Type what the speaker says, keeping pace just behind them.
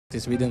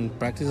We didn't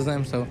practice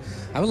them, so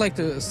I would like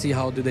to see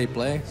how do they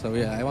play. So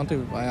yeah, I want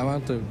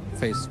to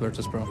face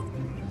Virtus.pro.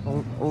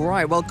 All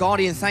right, well,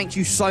 Guardian, thank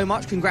you so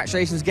much.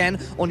 Congratulations again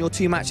on your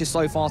 2 matches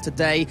so far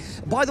today.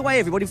 By the way,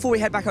 everybody, before we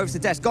head back over to the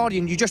desk,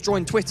 Guardian, you just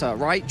joined Twitter,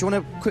 right? Do you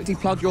want to quickly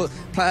plug your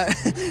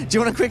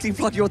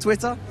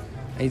Twitter?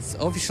 It's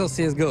official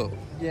CSGO.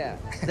 Yeah,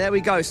 there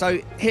we go. So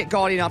hit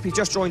Guardian up. He's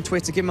just joined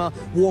Twitter. Give him a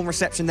warm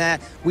reception there.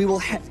 We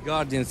will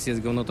Guardian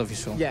CSGO, not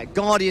official. Yeah,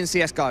 Guardian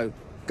CSGO.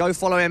 Go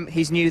follow him.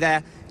 He's new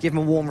there. Give him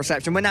a warm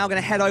reception. We're now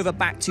going to head over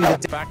back to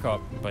the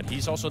backup, but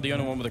he's also the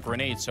only one with a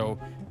grenade. So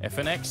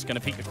FNX going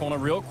to peek the corner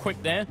real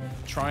quick there,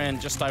 try and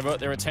just divert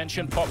their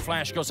attention. Pop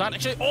flash goes out.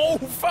 Actually, oh,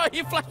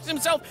 he flashes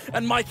himself,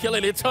 and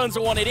MikeLily turns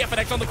a 180.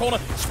 FNX on the corner,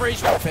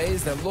 sprays.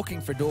 Phase. They're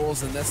looking for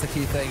duels, and that's the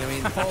key thing. I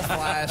mean, full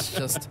flash,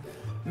 just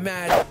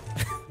mad.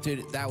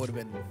 Dude, that would have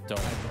been dope.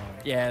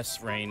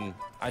 Yes, Rain.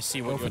 I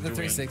see what you're doing. Go for the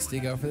 360.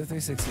 Go for the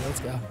 360. Let's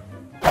go.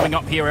 Coming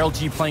up here,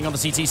 LG playing on the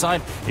CT side.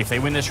 If they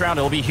win this round,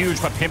 it'll be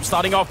huge. But Pimp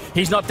starting off.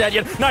 He's not dead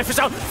yet. Knife is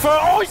out.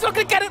 Oh, he's not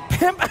going to get it.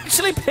 Pimp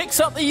actually picks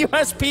up the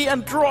USP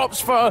and drops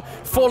for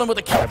falling with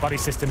a kill. The buddy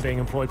system being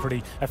employed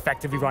pretty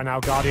effectively right now.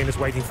 Guardian is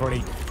waiting for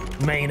any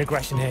main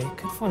aggression here. He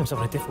could find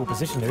himself in a difficult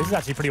position here. This is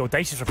actually pretty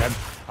audacious from him.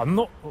 I'm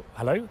not... Oh,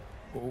 hello?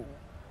 Oh.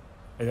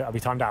 Are we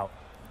timed out?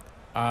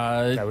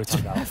 No, we're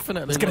timed out.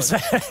 Definitely. I was going to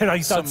say,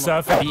 he started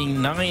surfing. Being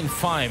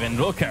 9-5, and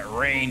look at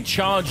Rain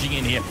charging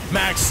in here.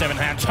 Max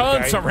 7-hand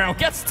turns around,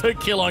 gets the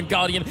kill on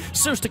Guardian.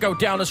 Zeus to go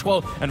down as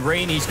well, and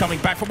Rain, he's coming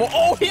back from...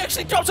 Oh, he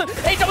actually drops it.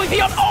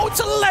 AWP on... Oh,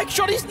 it's a leg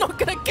shot. He's not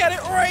going to get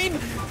it, Rain.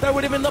 That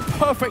would have been the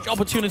perfect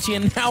opportunity,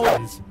 and now...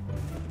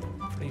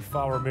 Pretty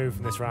far removed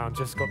from this round.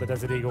 Just got the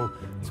Desert Eagle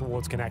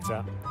towards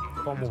Connector.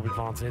 Bomb will be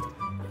planted,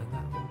 and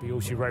that will be all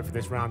she wrote for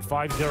this round.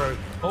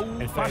 5-0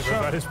 in favor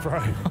of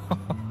Virtus.pro.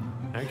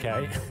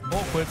 Okay.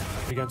 Awkward.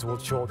 We're going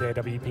towards short there.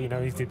 WP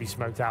knows to be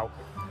smoked out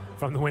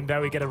from the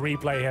window. We get a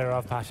replay here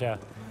of Pasha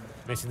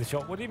missing the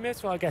shot. What did he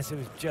miss? Well, I guess it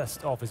was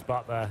just off his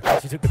butt there.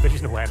 She took the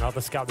vision away, and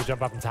the scout to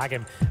jump up and tag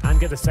him and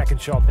get the second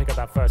shot, pick up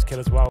that first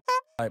kill as well.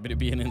 But it'd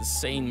be an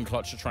insane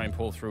clutch to try and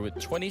pull through with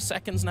 20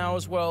 seconds now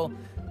as well.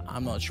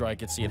 I'm not sure I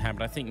could see it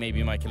happen. I think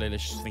maybe MikeLily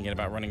is thinking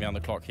about running down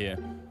the clock here.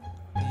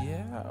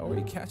 Yeah, or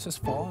he catches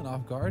Fallen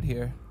off guard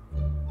here.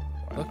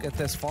 Look at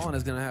this. Fallen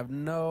is going to have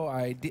no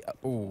idea.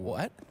 Oh,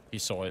 what? He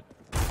saw it.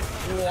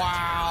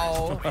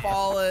 Wow,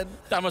 Fallen.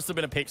 That must have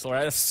been a pixel,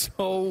 right? That's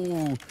so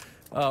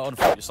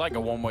unfortunate. It's like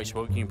a one-way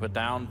smoke you can put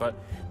down, but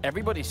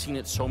everybody's seen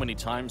it so many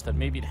times that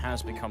maybe it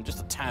has become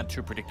just a tad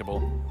too predictable.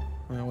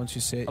 Well, once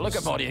you see it, look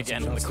at Body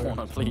again in the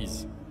corner,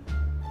 please.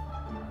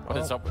 What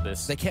is up with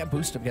this? They can't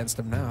boost against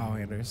him now,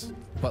 Anders.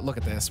 But look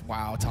at this.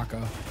 Wow,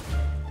 Taco.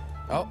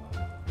 Oh.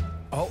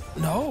 Oh,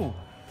 no.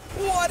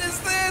 What is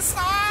this?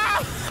 Ah!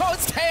 Oh,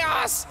 it's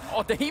chaos!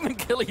 Oh, they even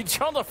kill each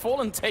other.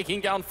 Fallen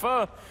taking down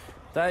Fur.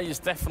 That is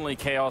definitely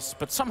chaos,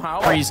 but somehow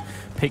Freeze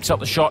picks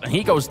up the shot, and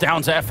he goes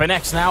down to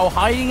FNX now.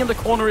 Hiding in the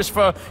corner is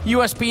Fur.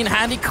 USB in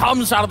hand. He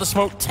comes out of the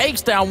smoke,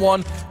 takes down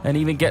one, and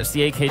even gets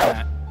the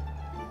AK.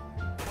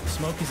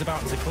 Smoke is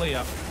about to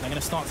clear. They're going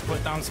to start to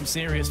put down some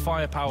serious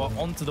firepower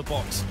onto the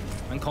box.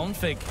 And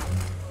Config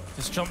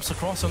just jumps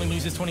across, only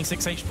loses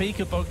 26 HP,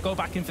 could go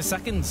back in for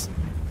seconds.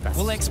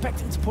 Will they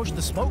expect him to push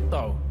the smoke,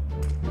 though?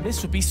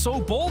 This would be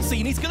so ballsy,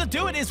 and he's going to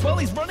do it as well.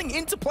 He's running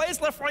into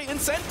players left, right, and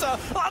center.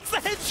 That's the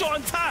headshot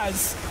on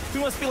Taz.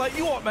 We must be like,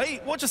 you what,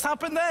 mate? What just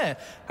happened there?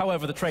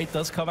 However, the trade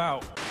does come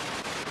out.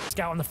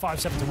 Scout on the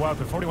 5-7 to work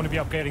with. Probably want to be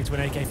upgrading to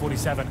an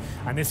AK-47,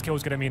 and this kill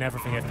is going to mean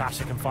everything if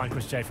Pasha can find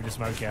Chris J through the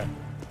smoke here.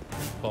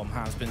 Bomb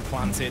has been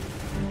planted,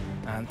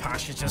 and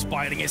Pasha's just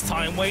biding his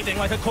time, waiting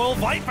like a coiled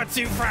viper.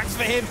 2 frags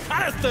for him,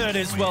 and a third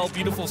as well.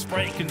 Beautiful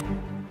spray.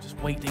 Just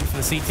waiting for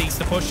the CTs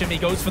to push him. He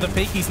goes for the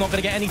peek. He's not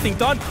going to get anything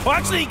done. Oh,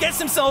 actually, he gets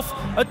himself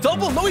a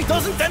double. No, he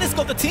doesn't. Dennis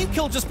got the team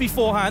kill just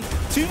beforehand.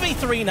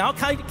 2v3 now.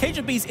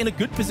 KJB's in a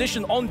good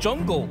position on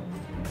jungle.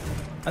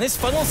 And this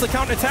funnels the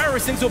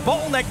counter-terrorist into a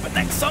bottleneck, but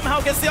Next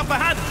somehow gets the upper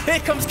hand. Here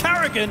comes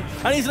Carrigan,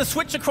 and he's going to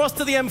switch across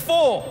to the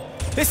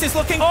M4. This is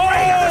looking great,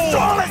 and the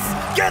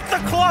Starlets get the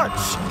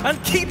clutch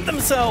and keep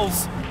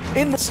themselves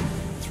in.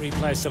 3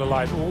 players still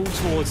alive, all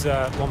towards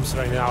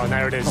Bombstone now, and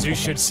there it is. Zeus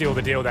should seal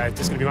the deal there.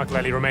 Just going to be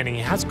MikeLily remaining.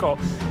 He has got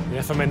the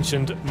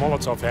aforementioned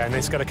Molotov here, and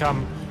it's going to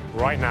come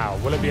right now.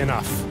 Will it be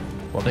enough?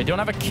 Well, they don't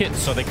have a kit,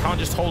 so they can't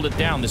just hold it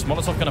down. This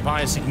Molotov going to buy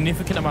a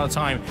significant amount of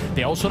time.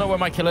 They also know where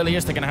MikeLily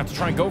is. They're going to have to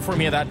try and go for him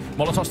here. That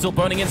Molotov still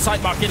burning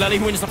inside.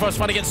 MikeLily wins the first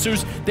fight against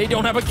Zeus. They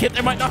don't have a kit.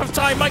 They might not have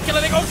time.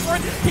 MikeLily goes for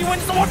it. He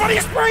wins the one, but he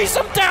sprays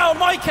him down.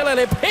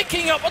 MikeLily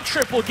picking up a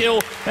triple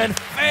kill, and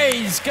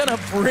Faye's going to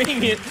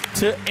bring it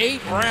to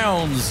 8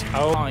 rounds.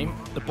 Oh,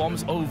 the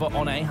bomb's over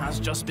on A has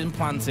just been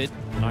planted.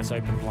 Nice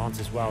open plant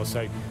as well.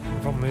 So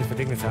the problem is for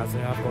Dignitas, they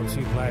have got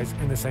 2 players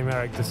in the same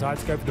area. Decide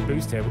to go for the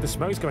boost here with the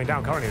smokes going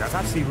down currently. That's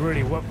actually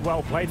really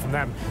well played from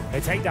them. They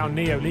take down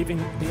Neo, leaving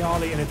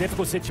Bialy in a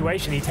difficult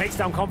situation. He takes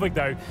down Config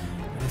though.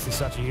 And this is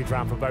such a huge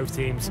round for both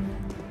teams.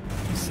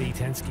 You see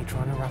Tensky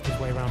trying to wrap his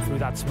way around through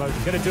that smoke.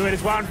 He's going to do it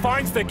as well and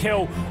finds the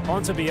kill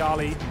onto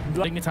Bialy.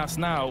 Dignitas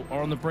now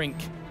are on the brink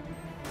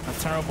A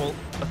terrible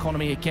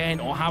economy again,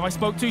 or have I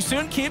spoke too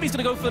soon? Kirby's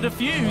gonna go for the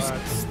defuse.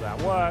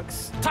 That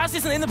works. Taz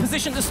isn't in the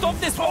position to stop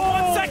this for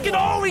 1 second.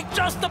 Oh, he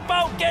just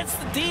about gets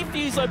the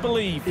defuse, I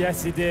believe.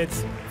 Yes, he did.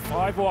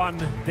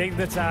 5-1, dig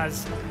the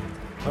Taz.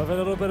 With a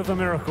little bit of a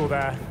miracle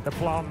there. The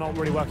plant not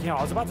really working out.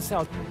 I was about to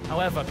say...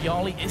 However,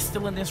 Bialy is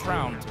still in this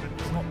round.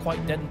 He's not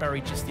quite dead and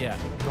buried just yet.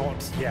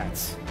 Not yet.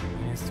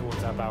 He is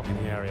towards that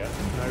balcony area.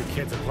 No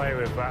kid to play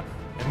with, but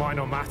it might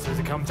not matter as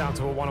it comes down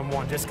to a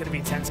one-on-one. Just going to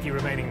be Tensky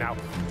remaining now.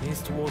 He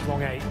is towards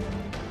long 8.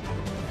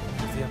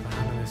 He's the upper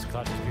hand in this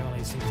clutch.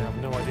 Bialy seems to have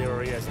no idea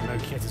where he is and no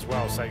kit as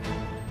well, so...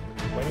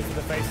 Waiting for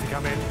the face to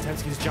come in.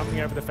 Tensky's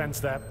jumping over the fence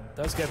there.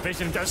 Does get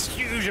vision, does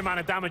huge amount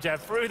of damage there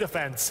through the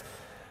fence.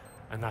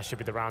 And that should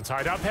be the round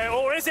tied up here.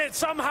 Or is it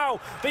somehow?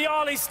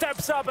 Bialy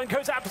steps up and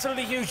goes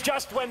absolutely huge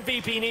just when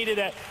VP needed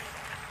it.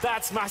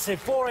 That's massive.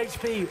 4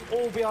 HP.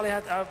 All Bialy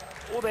had,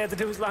 all they had to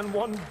do was land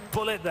 1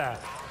 bullet there.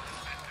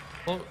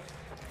 Well,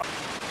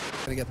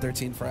 gonna get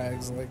 13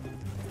 frags. Like,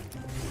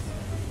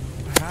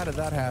 how did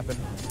that happen?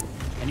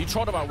 And you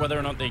thought about whether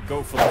or not they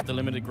go for the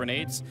limited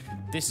grenades.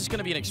 This is going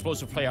to be an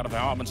explosive play out of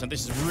Armans, and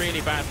this is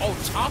really bad. Oh,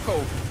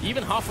 Taco,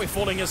 even halfway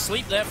falling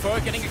asleep there. Fur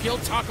getting a kill.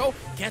 Taco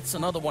gets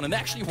another one, and it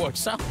actually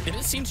works out. Did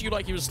it seem to you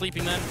like he was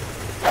sleeping then?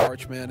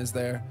 Archman is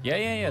there.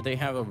 Yeah. They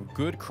have a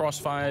good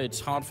crossfire. It's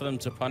hard for them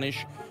to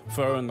punish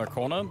Fur in their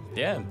corner.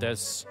 Yeah,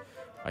 there's...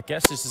 I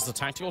guess this is the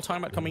tactical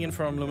timeout coming in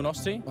from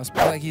Luminosity. Must be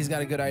like he's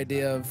got a good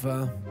idea of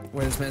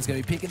where this man's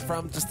going to be peeking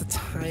from. Just the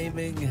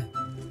timing.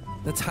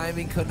 The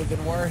timing couldn't have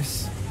been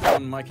worse.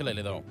 On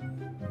Michaelele, though.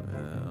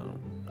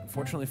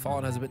 Unfortunately,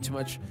 Fallen has a bit too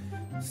much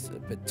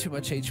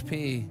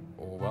HP.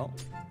 Oh, well.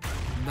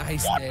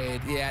 Nice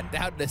nade. Yeah,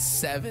 down to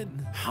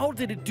 7. How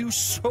did it do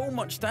so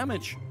much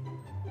damage?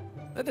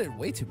 That did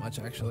way too much,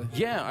 actually.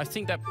 Yeah, I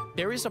think that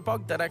there is a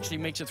bug that actually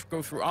makes it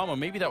go through armor.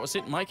 Maybe that was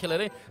it.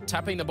 Michaelele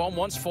tapping the bomb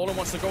once. Fallen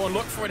wants to go and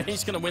look for it, and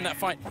he's going to win that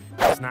fight.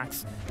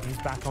 Snacks. He's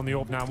back on the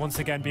orb now. Once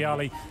again,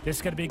 Bialy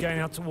just going to be going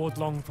out toward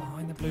long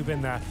behind the blue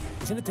bin there.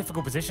 He's in a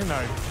difficult position,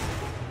 though.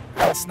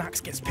 And Snacks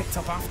gets picked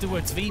up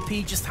afterwards.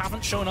 VP just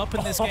haven't shown up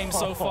in this game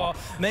so far.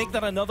 Make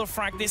that another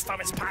frag. This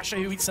time it's Pasha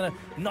who eats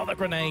another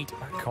grenade.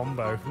 That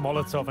combo.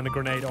 Molotov and a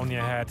grenade on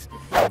your head.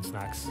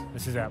 Snacks.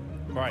 This is it.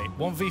 Right,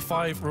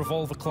 1v5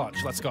 revolver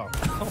clutch. Let's go.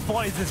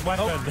 What is this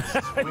weapon?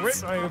 It's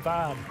so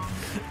bad.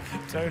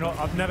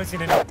 I've never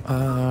seen any...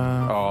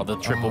 Oh, the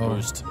triple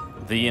boost.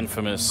 The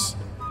infamous...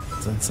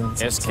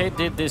 SK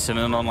did this in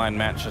an online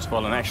match as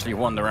well and actually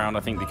won the round,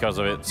 I think, because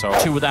of it. So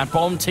 2 with that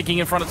bomb ticking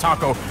in front of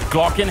Taco.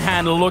 Glock in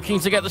hand,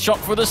 looking to get the shot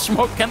for the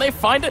smoke. Can they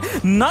find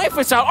it? Knife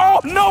is out.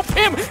 Oh, no,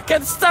 Pim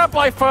gets stabbed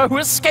by Fur, who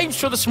escapes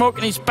through the smoke,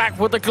 and he's back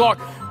with the Glock.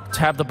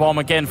 Tab the bomb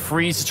again.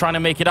 Freeze is trying to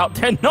make it out.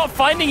 They're not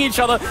finding each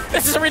other.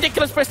 This is a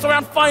ridiculous pistol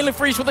round. Finally,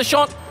 Freeze with a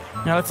shot.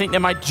 Now, I think there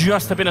might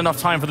just have been enough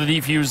time for the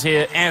defuse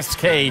here.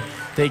 SK,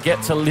 they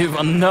get to live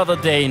another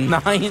day.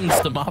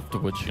 9s them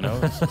afterwards, you know.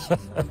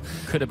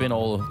 Could have been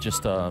all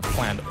just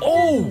planned.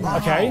 Oh, wow.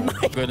 Okay.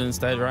 Good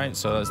instead, right?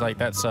 So it's like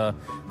that's I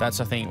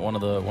think one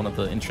of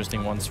the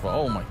interesting ones for.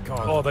 Oh my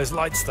god. Oh, those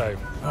lights though.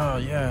 Oh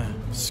yeah.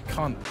 Just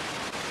can't.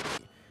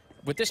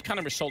 With this kind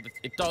of result,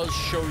 it does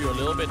show you a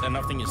little bit that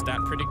nothing is that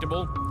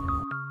predictable.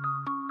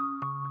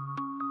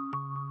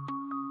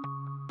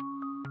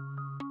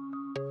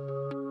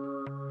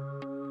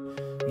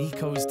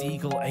 Nico's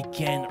Deagle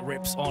again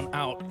rips on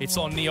out. It's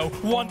on Neo.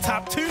 1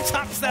 tap, 2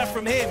 taps there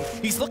from him.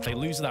 He's looking. They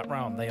lose that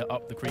round. They are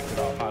up the creek with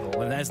our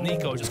paddle. And there's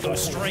Nico just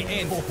goes straight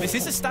in. This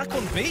is a stack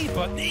on B,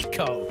 but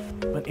Nico.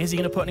 But is he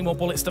going to put any more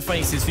bullets to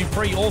faces?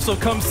 Dupree also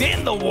comes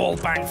in. The wall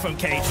bang from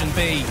Cajun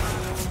B.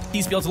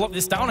 He's be able to lock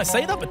this down. I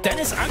say that, but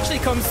Dennis actually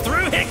comes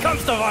through. Here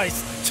comes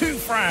Device. 2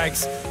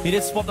 frags. He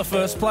did spot the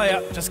first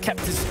player. Just kept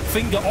his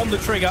finger on the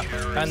trigger.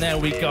 And there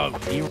we go.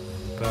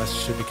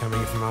 Burst should be coming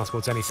in from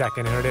Mousesports any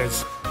second. Here it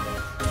is.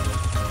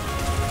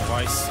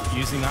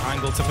 Using that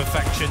angle to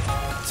perfection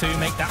to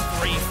make that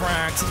 3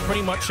 frags. It's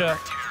pretty much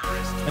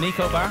an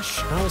eco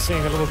bash. Now we're seeing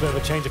a little bit of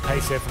a change of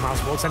pace here from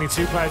Mousesports, sending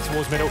 2 players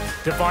towards middle.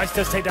 Device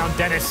does take down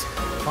Dennis.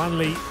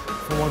 Finally,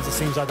 for once, it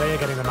seems like they are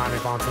getting the man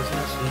advantage.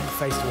 Actually,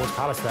 face towards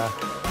Palace there.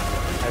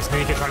 As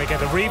Sneaker trying to get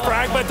the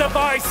refrag, but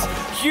Device,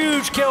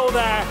 huge kill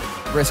there.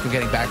 Risk of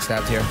getting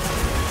backstabbed here.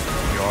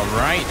 You're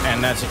right,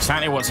 and that's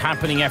exactly what's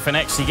happening.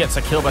 FNX, he gets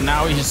a kill, but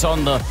now he's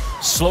on the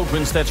slope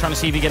instead, trying to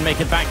see if he can make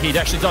it back. He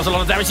actually does a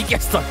lot of damage. He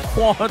gets the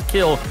quad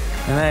kill,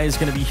 and that is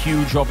going to be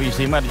huge,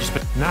 obviously. He might have just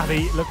been...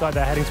 Navi look like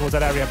they're heading towards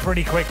that area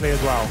pretty quickly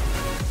as well.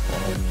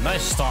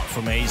 Nice start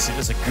from Ace. It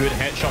is a good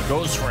headshot.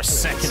 Goes for a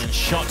second and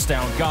shuts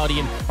down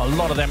Guardian. A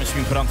lot of damage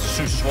being put onto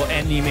Zeus as well.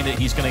 Any minute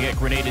he's going to get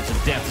grenaded to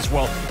death as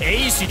well.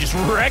 Ace just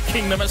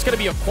wrecking them. It's going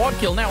to be a quad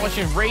kill now.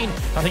 Actually, Rain,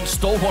 I think,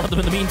 stole one of them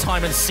in the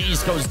meantime, and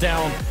Seize goes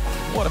down.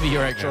 What a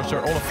here, actually.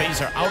 All of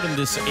FaZe are out in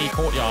this A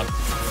courtyard.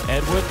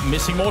 Edward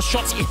missing more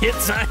shots. He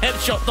hits a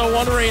headshot though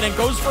on Rain and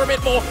goes for a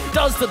bit more.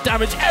 Does the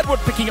damage. Edward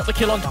picking up the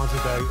kill on. Though,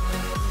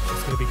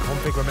 it's going to be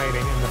Config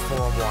remaining in the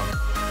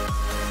 4-on-1.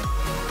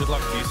 Good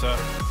luck to you, sir.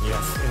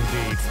 Yes,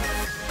 indeed.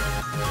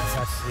 It's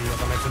actually,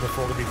 as I mentioned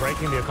before, going to be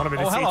breaking the economy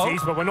of the hello.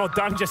 CTs, but we're not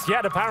done just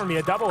yet. Apparently,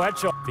 a double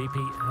headshot. VP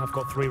have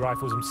got 3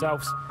 rifles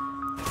themselves.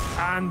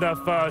 And the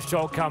first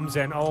shot comes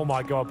in. Oh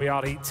my God,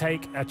 Biardi,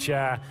 take a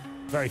chair.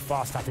 Very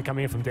fast after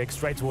coming in from Dig,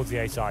 straight towards the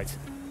A side.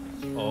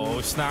 Oh,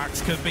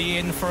 Snacks could be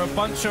in for a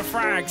bunch of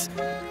frags.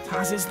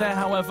 Taz is there,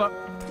 however,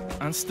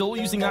 and still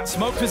using that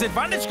smoke. His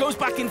advantage goes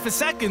back in for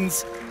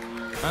seconds.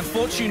 And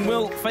fortune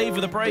will favor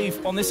the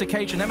Brave on this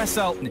occasion.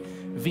 MSL,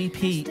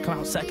 VP come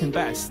out second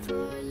best.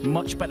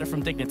 Much better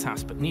from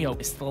Dignitas, but Neo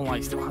is still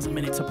alive, still has a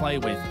minute to play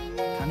with.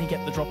 Can he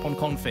get the drop on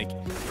config?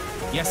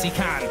 Yes, he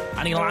can,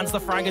 and he lands the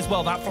frag as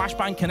well. That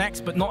flashbang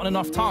connects, but not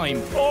enough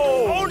time.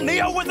 Oh,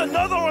 Neo with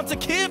another onto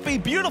Kirby.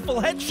 Beautiful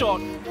headshot.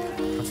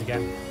 Once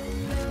again,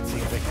 see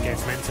if they can get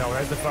some intel.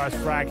 There's the first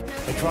frag.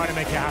 They try to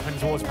make it happen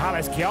towards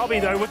Palace.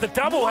 Kiabi, though, with the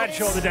double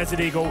headshot of the Desert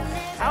Eagle.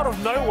 Out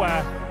of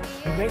nowhere,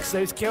 he makes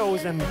those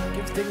kills and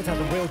gives Dignitas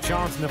a real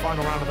chance in the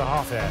final round of the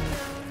half here.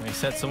 He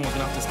said someone's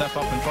going to have to step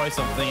up and try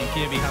something, and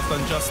Kirby has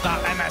done just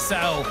that.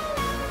 MSL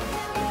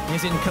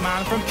is in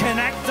command from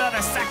Connector.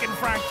 The second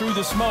frag through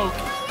the smoke.